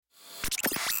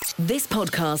This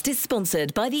podcast is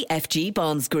sponsored by the FG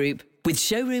Barnes Group, with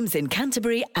showrooms in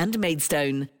Canterbury and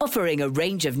Maidstone, offering a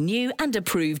range of new and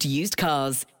approved used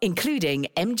cars, including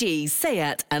MG,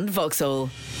 Seat and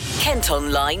Vauxhall. Kent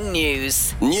Online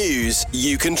News. News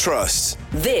you can trust.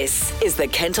 This is the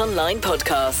Kent Online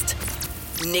Podcast.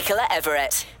 Nicola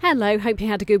Everett. Hello, hope you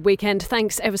had a good weekend.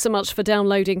 Thanks ever so much for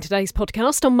downloading today's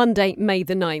podcast on Monday, May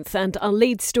the 9th. And our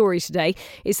lead story today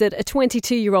is that a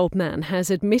 22-year-old man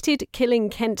has admitted killing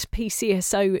Kent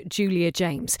PCSO Julia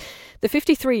James. The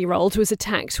 53-year-old was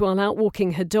attacked while out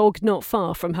walking her dog not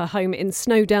far from her home in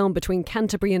Snowdown between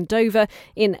Canterbury and Dover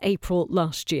in April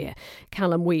last year.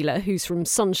 Callum Wheeler, who's from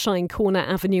Sunshine Corner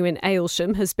Avenue in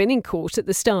Aylsham, has been in court at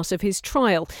the start of his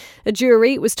trial. A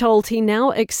jury was told he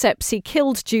now accepts he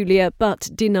killed Julia but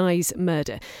denies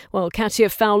murder. While Katya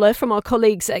Folwer from our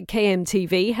colleagues at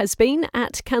KMTV has been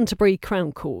at Canterbury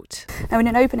Crown Court. Now, in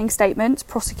an opening statement,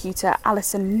 prosecutor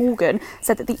Alison Morgan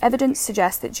said that the evidence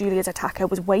suggests that Julia's attacker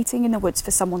was waiting in the woods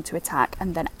for someone to attack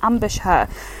and then ambush her.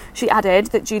 She added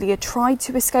that Julia tried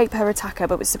to escape her attacker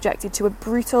but was subjected to a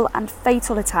brutal and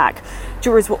fatal attack.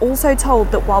 Jurors were also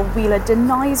told that while Wheeler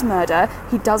denies murder,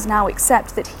 he does now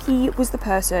accept that he was the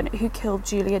person who killed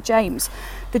Julia James.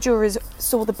 The jurors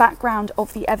saw the background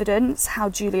of the evidence, how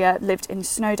Julia lived in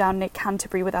Snowdown near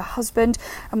Canterbury with her husband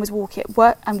and was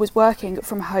working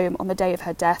from home on the day of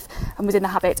her death and was in the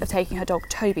habit of taking her dog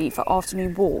Toby for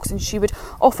afternoon walks. And she would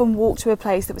often walk to a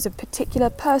place that was of particular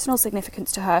personal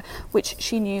significance to her, which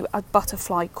she knew as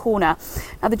Butterfly Corner.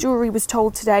 Now, the jury was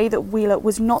told today that Wheeler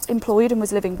was not employed and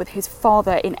was living with his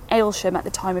father in Aylsham at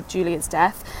the time of Julia's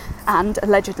death. And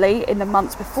allegedly, in the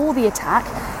months before the attack,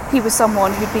 he was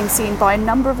someone who'd been seen by a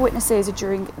number of witnesses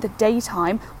during the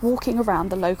daytime walking around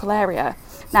the local area.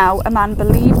 Now, a man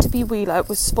believed to be Wheeler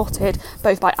was spotted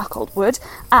both by Atik Wood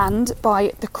and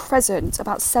by the Crescent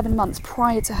about 7 months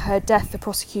prior to her death, the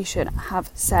prosecution have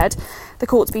said. The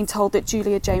court's been told that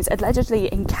Julia James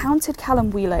allegedly encountered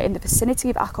Callum Wheeler in the vicinity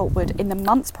of Atik Wood in the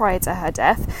months prior to her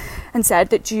death and said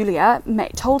that Julia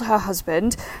told her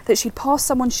husband that she'd passed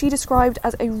someone she described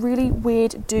as a really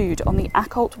weird dude on the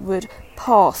Atik Wood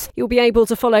path. You'll be able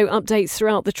to follow updates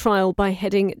throughout the trial by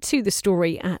heading to the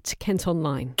story at Kent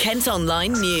Online. Kent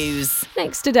Online News.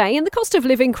 Next today, and the cost of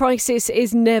living crisis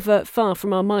is never far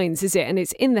from our minds, is it? And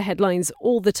it's in the headlines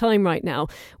all the time right now.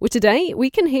 Well, today we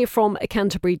can hear from a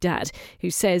Canterbury dad who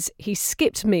says he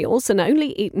skipped meals and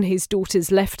only eaten his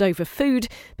daughter's leftover food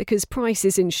because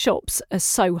prices in shops are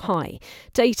so high.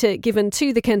 Data given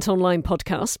to the Kent Online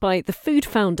podcast by the Food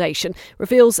Foundation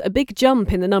reveals a big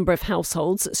jump in the number of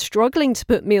households struggling to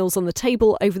put meals on the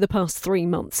table over the past 3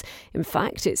 months. In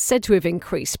fact, it's said to have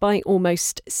increased by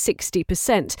almost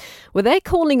 60%. Well, they're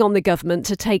calling on the government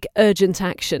to take urgent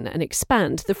action and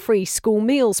expand the free school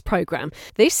meals programme.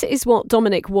 This is what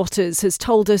Dominic Waters has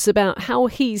told us about how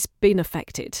he's been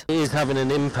affected. It is having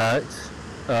an impact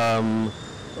on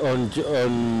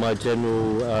my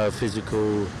general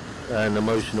physical and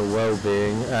emotional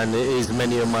well-being, and it is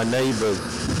many of my neighbours.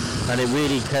 And it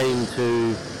really came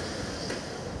to,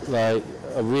 I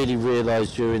really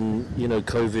realised during,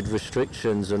 COVID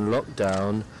restrictions and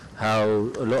lockdown, how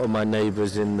a lot of my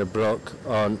neighbours in the block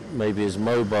aren't maybe as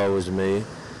mobile as me,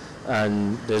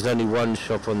 and there's only one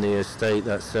shop on the estate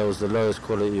that sells the lowest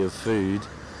quality of food,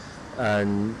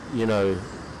 and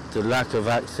the lack of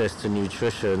access to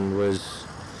nutrition was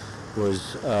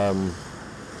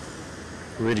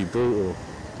really brutal.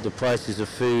 The prices of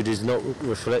food is not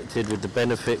reflected with the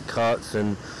benefit cuts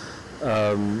and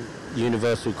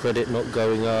universal credit not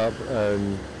going up,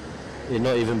 and it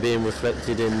not even being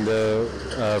reflected in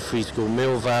the free school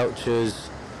meal vouchers.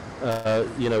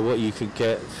 What you could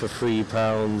get for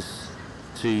 £3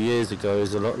 2 years ago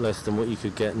is a lot less than what you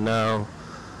could get now.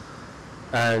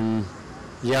 And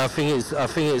I think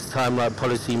it's time, like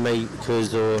policy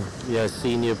makers or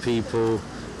senior people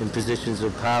in positions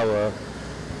of power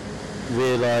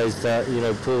realise that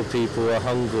poor people are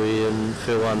hungry and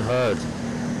feel unheard.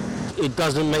 It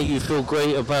doesn't make you feel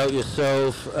great about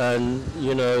yourself, and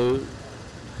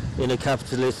in a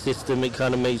capitalist system it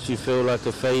kind of makes you feel like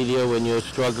a failure when you're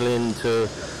struggling to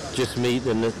just meet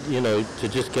to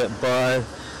just get by,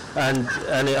 and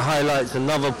it highlights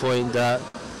another point that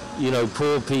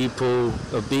poor people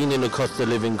have been in a cost of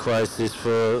living crisis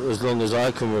for as long as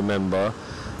I can remember,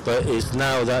 but it's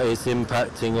now that it's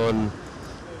impacting on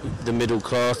the middle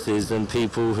classes and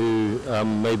people who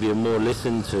maybe are more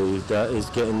listened to that is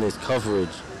getting this coverage.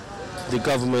 The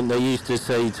government, they used to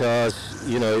say to us,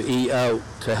 eat out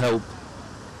to help,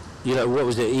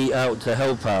 eat out to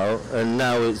help out, and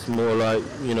now it's more like,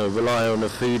 rely on a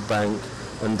food bank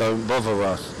and don't bother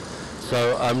us.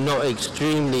 So I'm not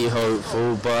extremely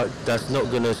hopeful, but that's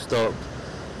not going to stop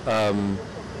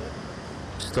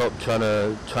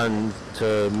trying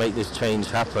to make this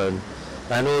change happen.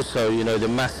 And also, you know, the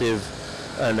massive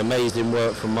and amazing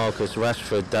work from Marcus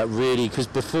Rashford, that really, because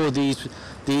before these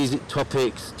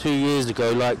topics 2 years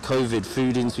ago, like COVID,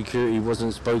 food insecurity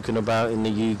wasn't spoken about in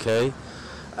the UK,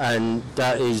 and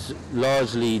that is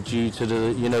largely due to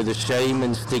the shame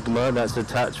and stigma that's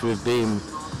attached with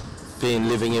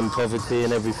living in poverty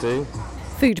and everything.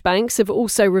 Food banks have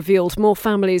also revealed more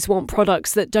families want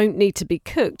products that don't need to be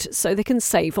cooked so they can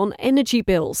save on energy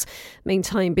bills.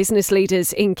 Meantime, business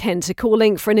leaders in Kent are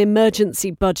calling for an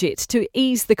emergency budget to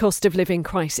ease the cost of living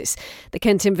crisis. The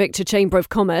Kent Invicta Chamber of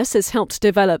Commerce has helped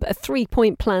develop a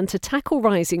 3-point plan to tackle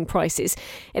rising prices.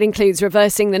 It includes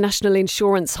reversing the national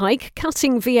insurance hike,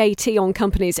 cutting VAT on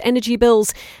companies' energy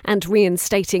bills and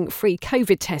reinstating free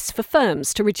COVID tests for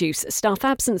firms to reduce staff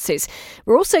absences.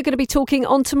 We're also going to be talking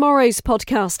on tomorrow's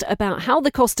podcast about how the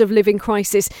cost of living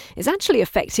crisis is actually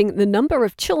affecting the number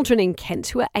of children in Kent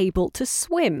who are able to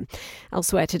swim.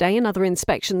 Elsewhere today, another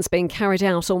inspection's being carried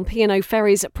out on P&O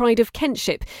Ferries at Pride of Kent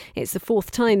ship. It's the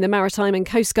 4th time the Maritime and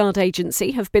Coast Guard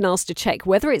Agency have been asked to check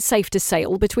whether it's safe to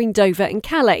sail between Dover and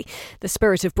Calais. The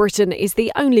Spirit of Britain is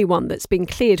the only one that's been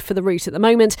cleared for the route at the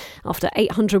moment after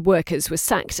 800 workers were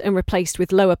sacked and replaced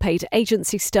with lower paid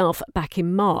agency staff back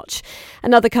in March.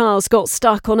 Another car's got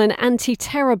stuck on an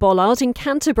anti-terror bollard in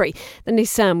Canterbury. The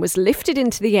Nissan was lifted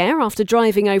into the air after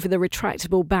driving over the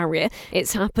retractable barrier.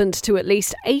 It's happened to at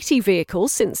least 80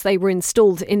 vehicles since they were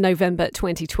installed in November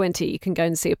 2020. You can go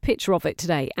and see a picture of it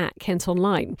today at Kent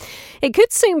Online. It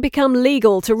could soon become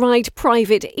legal to ride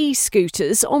private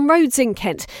e-scooters on roads in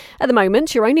Kent. At the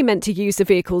moment, you're only meant to use the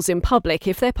vehicles in public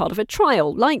if they're part of a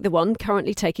trial, like the one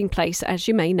currently taking place, as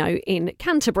you may know, in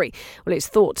Canterbury. Well, it's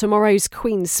thought tomorrow's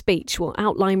Queen's speech will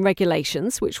outline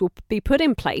regulations which will be put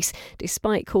in place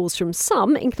despite calls from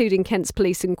some, including Kent's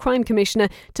Police and Crime Commissioner,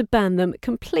 to ban them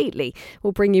completely.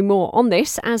 We'll bring you more on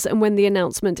this as and when the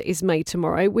announcement is made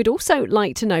tomorrow. We'd also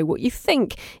like to know what you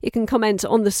think. You can comment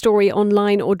on the story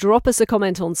online or drop us a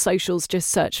comment on socials. Just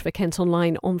search for Kent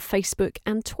Online on Facebook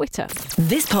and Twitter.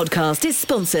 This podcast is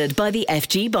sponsored by the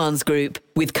FG Barnes Group,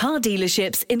 with car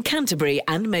dealerships in Canterbury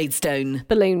and Maidstone.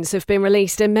 Balloons have been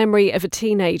released in memory of a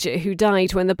teenager who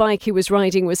died when the bike he was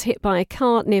riding was hit by a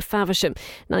car near Faversham.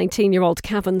 19-year-old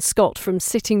Cavan Scott from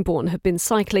Sittingbourne had been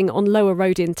cycling on Lower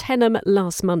Road in Tenham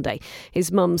last Monday.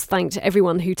 His mum's thanked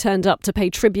everyone who turned up to pay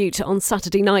tribute on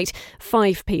Saturday night.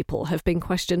 5 people have been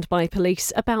questioned by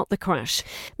police about the crash.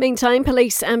 Meantime,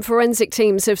 police and forensic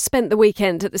teams have spent the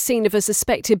weekend at the scene of a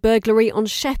suspected burglary on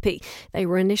Sheppey. They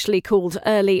were initially called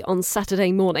early on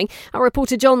Saturday morning. Our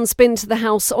reporter John's been to the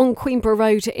house on Queenborough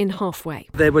Road in Halfway.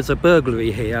 There was a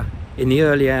burglary here in the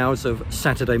early hours of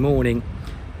Saturday morning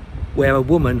where a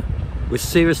woman was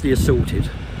seriously assaulted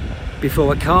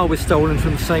before a car was stolen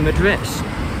from the same address.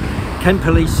 Kent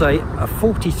police say a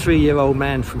 43-year-old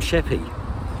man from Sheppey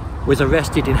was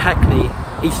arrested in Hackney,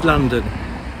 East London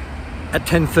at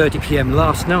 10:30 p.m.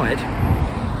 last night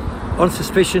on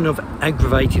suspicion of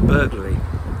aggravated burglary,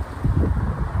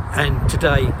 and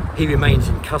today he remains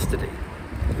in custody.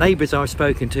 Neighbours I've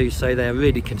spoken to say they're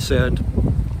really concerned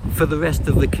for the rest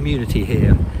of the community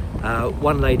here.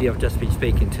 One lady I've just been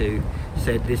speaking to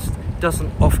said this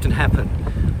doesn't often happen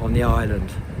on the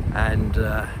island, and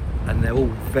they're all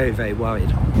very, very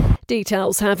worried.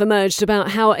 Details have emerged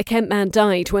about how a Kent man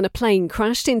died when a plane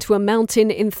crashed into a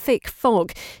mountain in thick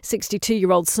fog.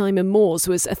 62-year-old Simon Moores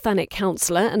was a Thanet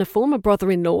councillor and a former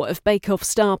brother-in-law of Bake Off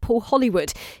star Paul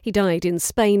Hollywood. He died in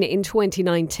Spain in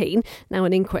 2019. Now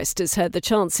an inquest has heard the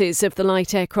chances of the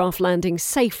light aircraft landing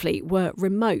safely were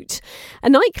remote. A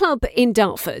nightclub in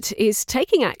Dartford is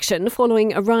taking action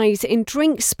following a rise in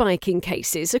drink spiking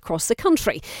cases across the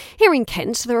country. Here in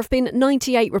Kent, there have been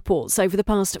 98 reports over the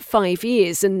past 5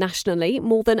 years, and nationally,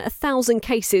 more than 1,000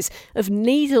 cases of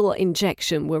needle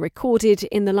injection were recorded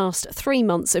in the last 3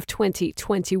 months of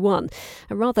 2021.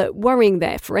 A rather worrying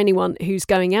there for anyone who's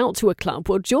going out to a club.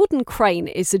 Well, Jordan Craine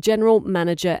is the general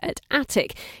manager at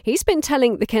Atik. He's been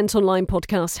telling the Kent Online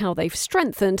podcast how they've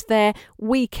strengthened their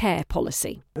We Care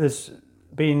policy. There's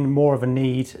been more of a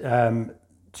need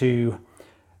to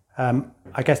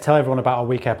tell everyone about our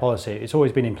We Care policy. It's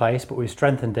always been in place, but we've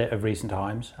strengthened it of recent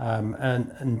times.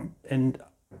 And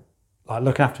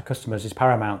looking after customers is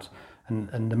paramount,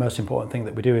 and the most important thing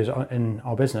that we do is in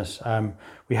our business.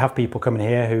 We have people coming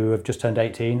here who have just turned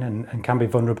 18 and can be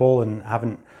vulnerable and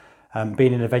haven't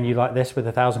been in a venue like this with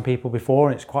 1,000 people before,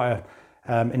 and it's quite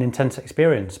an intense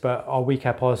experience. But our We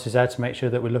Care policy is there to make sure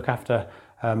that we look after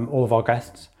all of our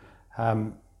guests,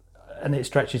 and it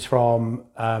stretches from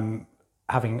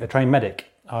having a trained medic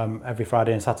every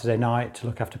Friday and Saturday night to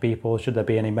look after people should there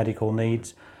be any medical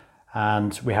needs.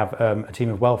 And we have a team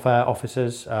of welfare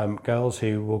officers, girls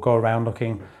who will go around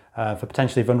looking for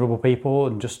potentially vulnerable people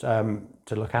and just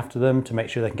to look after them, to make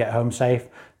sure they can get home safe,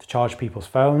 to charge people's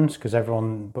phones, because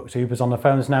everyone books Ubers on their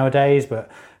phones nowadays, but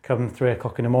come 3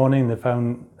 o'clock in the morning, the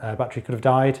phone battery could have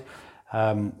died.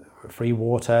 Free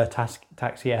water,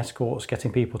 taxi escorts,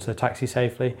 getting people to the taxi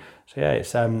safely. So yeah,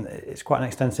 it's quite an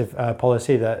extensive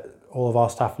policy that all of our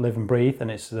staff live and breathe,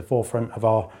 and it's the forefront of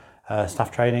our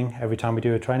staff training every time we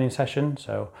do a training session.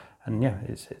 So, and yeah,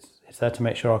 it's there to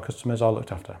make sure our customers are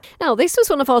looked after. Now, this was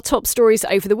one of our top stories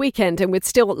over the weekend, and we'd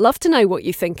still love to know what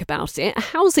you think about it. A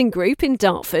housing group in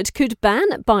Dartford could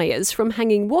ban buyers from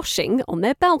hanging washing on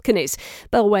their balconies.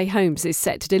 Bellway Homes is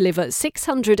set to deliver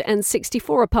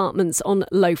 664 apartments on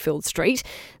Lowfield Street.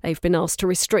 They've been asked to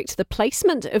restrict the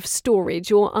placement of storage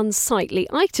or unsightly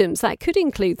items. That could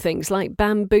include things like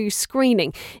bamboo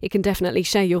screening. You can definitely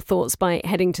share your thoughts by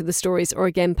heading to the stories or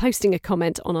again posting a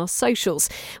comment on our socials.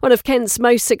 One of Kent's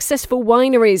most successful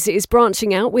wineries is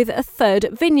branching out with a third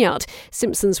vineyard.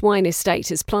 Simpson's Wine Estate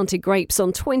has planted grapes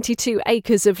on 22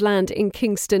 acres of land in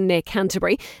Kingston near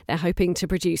Canterbury. They're hoping to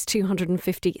produce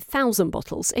 250,000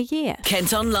 bottles a year.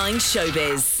 Kent Online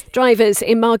Showbiz. Drivers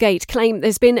in Margate claim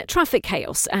there's been traffic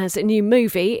chaos as a new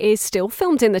movie is still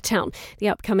filmed in the town. The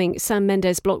upcoming Sam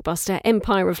Mendes blockbuster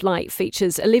Empire of Light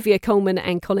features Olivia Colman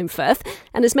and Colin Firth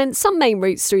and has meant some main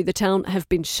routes through the town have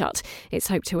been shut. It's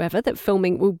hoped, however, that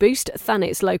filming will boost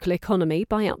Thanet's local economy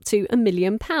by up to £1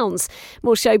 million.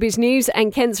 More showbiz news,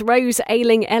 and Kent's Rose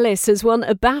Ayling-Ellis has won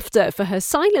a BAFTA for her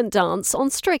silent dance on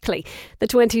Strictly. The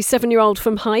 27-year-old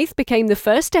from Hythe became the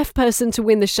first deaf person to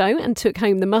win the show and took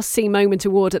home the Must See Moment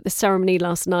award at the ceremony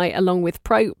last night along with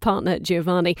pro partner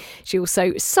Giovanni. She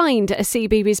also signed a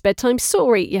CBeebies Bedtime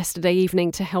Story yesterday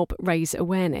evening to help raise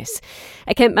awareness.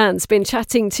 A Kent man's been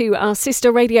chatting to our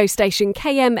sister radio station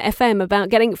KMFM about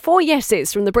getting 4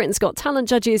 yeses from the Britain's Got Talent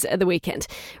judges at the weekend.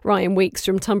 Ryan Weeks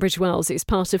from Tunbridge Wells is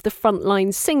part of the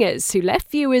Frontline Singers, who left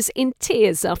viewers in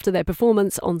tears after their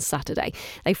performance on Saturday.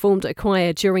 They formed a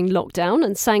choir during lockdown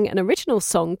and sang an original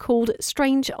song called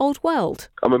Strange Old World.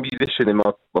 I'm a musician in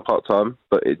my part-time,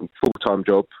 but in full-time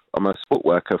job, I'm a support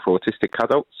worker for autistic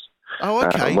adults. Oh,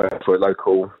 okay. I work for a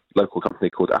local company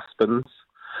called Aspens.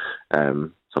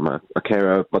 So I'm a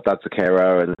carer. My dad's a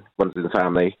carer and runs in the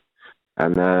family.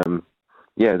 And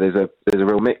there's a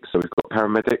real mix. So we've got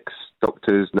paramedics,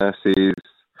 doctors, nurses.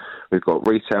 We've got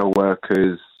retail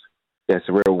workers. Yeah, it's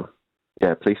a real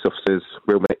police officers,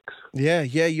 real mix. Yeah,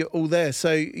 you're all there.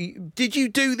 So did you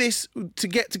do this to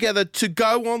get together to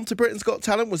go on to Britain's Got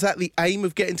Talent? Was that the aim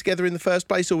of getting together in the first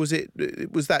place, or was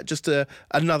that just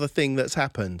another thing that's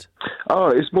happened? Oh,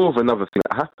 it's more of another thing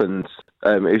that happened.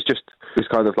 It was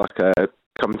kind of like a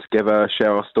come together,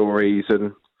 share our stories,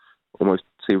 and almost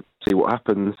see what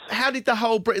happens. How did the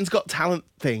whole Britain's Got Talent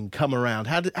thing come around?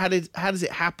 How does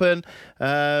it happen?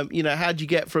 How did you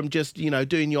get from just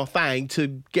doing your thing to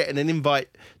getting an invite,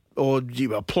 or did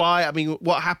you apply? I mean,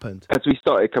 what happened? As we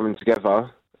started coming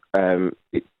together,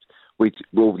 we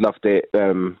all loved it.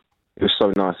 It was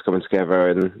so nice coming together,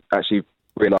 and actually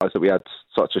realised that we had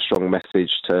such a strong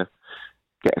message to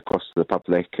get across to the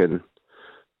public, and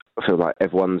I feel like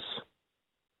everyone's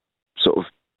sort of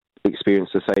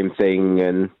experienced the same thing,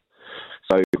 and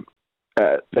so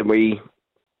then we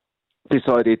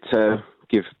decided to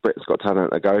give Britain's Got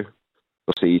Talent a go.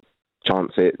 Obviously,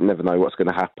 chance it, never know what's going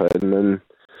to happen, and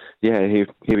here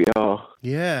we are.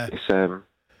 Yeah,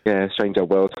 it's Strange Old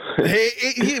World.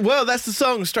 Well, that's the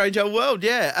song, Strange Old World.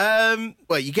 Yeah.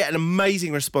 Well, you get an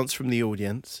amazing response from the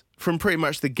audience from pretty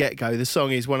much the get-go. The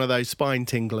song is one of those spine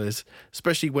tinglers,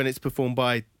 especially when it's performed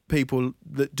by people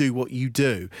that do what you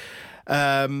do.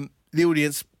 The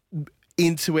audience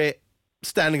into it,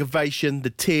 standing ovation, the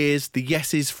tears, the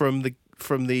yeses from the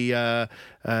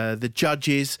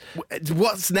judges.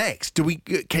 What's next?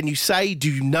 Can you say?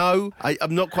 Do you know?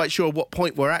 I'm not quite sure what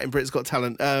point we're at in Britain's Got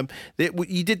Talent.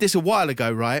 You did this a while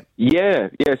ago, right? Yeah.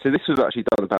 So this was actually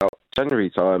done about January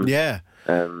time. Yeah.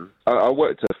 I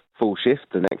worked a full shift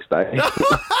the next day.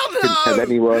 Oh, no! Didn't tell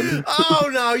anyone. Oh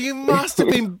no! You must have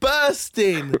been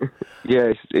bursting.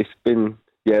 Yeah, it's been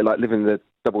like living the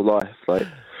double life. Like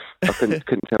I couldn't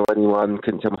tell anyone,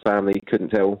 couldn't tell my family, couldn't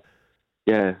tell.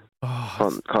 Yeah,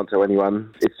 can't tell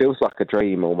anyone. It feels like a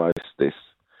dream almost. It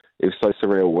was so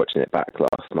surreal watching it back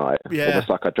last night. Yeah, almost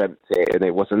like I dreamt it and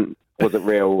it wasn't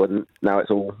real, and now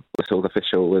it's all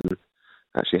official, and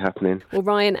actually happening. Well,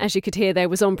 Ryan, as you could hear there,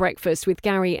 was on Breakfast with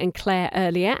Gary and Claire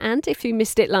earlier. And if you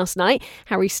missed it last night,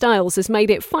 Harry Styles has made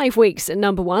it 5 weeks at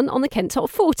number 1 on the Kent Top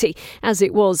 40. As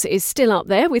It Was is still up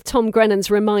there with Tom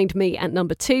Grennan's Remind Me at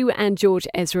number 2 and George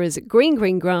Ezra's Green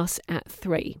Green Grass at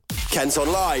 3. Kent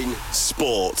Online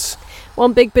Sport.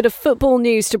 One big bit of football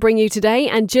news to bring you today,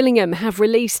 and Gillingham have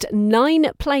released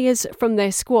 9 players from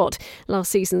their squad.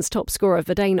 Last season's top scorer,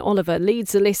 Verdane Oliver,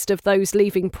 leads the list of those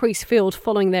leaving Priestfield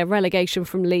following their relegation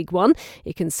from League One.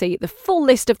 You can see the full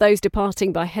list of those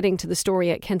departing by heading to the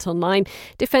story at Kent Online.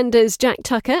 Defenders Jack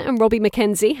Tucker and Robbie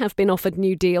McKenzie have been offered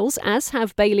new deals, as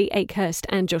have Bailey Akehurst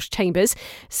and Josh Chambers.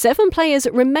 7 players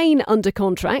remain under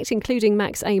contract, including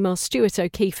Max Amar, Stuart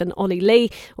O'Keefe and Ollie Lee,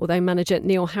 although manager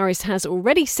Neil Harris has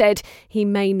already said he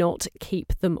may not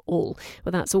keep them all.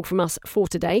 Well, that's all from us for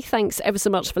today. Thanks ever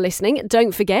so much for listening.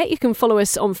 Don't forget, you can follow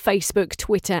us on Facebook,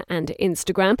 Twitter and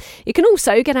Instagram. You can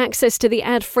also get access to the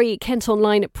ad-free Kent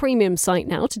Online premium site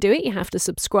now. To do it, you have to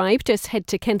subscribe. Just head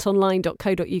to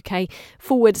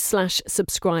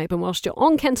kentonline.co.uk/subscribe. And whilst you're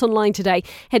on Kent Online today,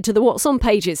 head to the What's On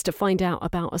pages to find out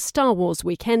about a Star Wars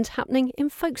weekend happening in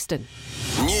Folkestone.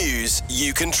 News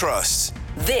you can trust.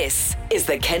 This is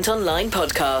the Kent Online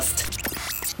Podcast.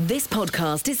 This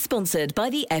podcast is sponsored by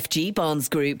the FG Barnes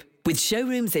Group, with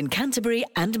showrooms in Canterbury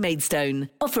and Maidstone,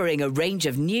 offering a range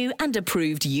of new and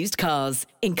approved used cars,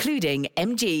 including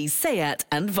MG, Seat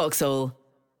and Vauxhall.